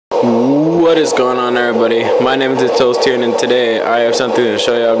What is going on, everybody? My name is Toast here, and today I have something to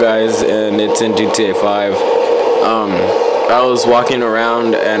show y'all guys, and it's in GTA 5. I was walking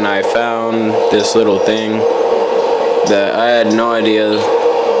around and I found this little thing that I had no idea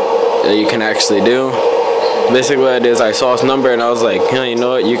that you can actually do. Basically what it is, I saw this number and I was like, hey, you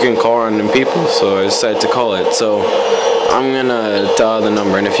know what, you can call random people, so I decided to call it. So I'm gonna dial the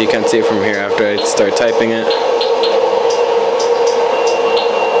number, and if you can't see it from here after I start typing it.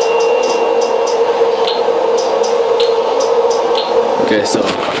 Okay, so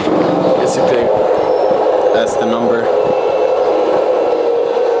basically that's the number.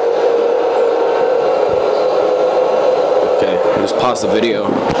 Okay, just pause the video,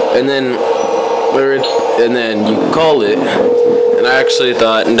 and then you call it. And I actually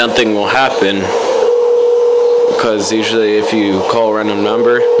thought nothing will happen, because usually if you call a random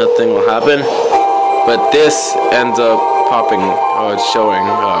number, nothing will happen. But this ends up popping. Oh, it's showing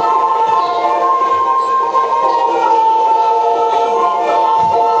up.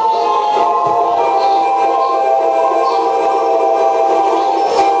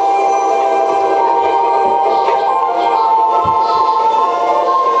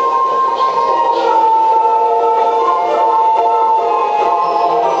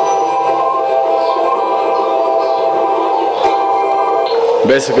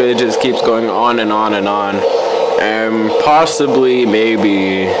 Basically, it just keeps going on and on and on, and possibly,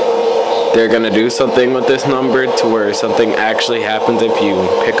 maybe, they're gonna do something with this number to where something actually happens if you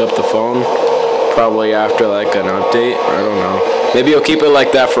pick up the phone, probably after like an update. I don't know. Maybe you'll keep it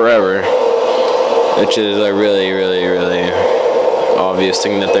like that forever, which is a really obvious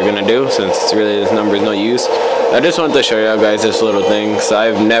thing that they're gonna do, since really this number is no use. I just wanted to show you guys this little thing, because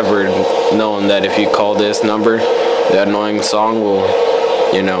I've never known that if you call this number, the annoying song will,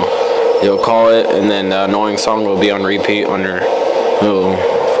 you know, you'll call it, and then the annoying song will be on repeat on your little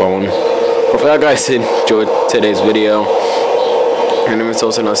phone. Hopefully you guys enjoyed today's video. My name is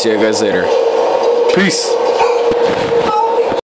Toast, and I'll see you guys later. Peace.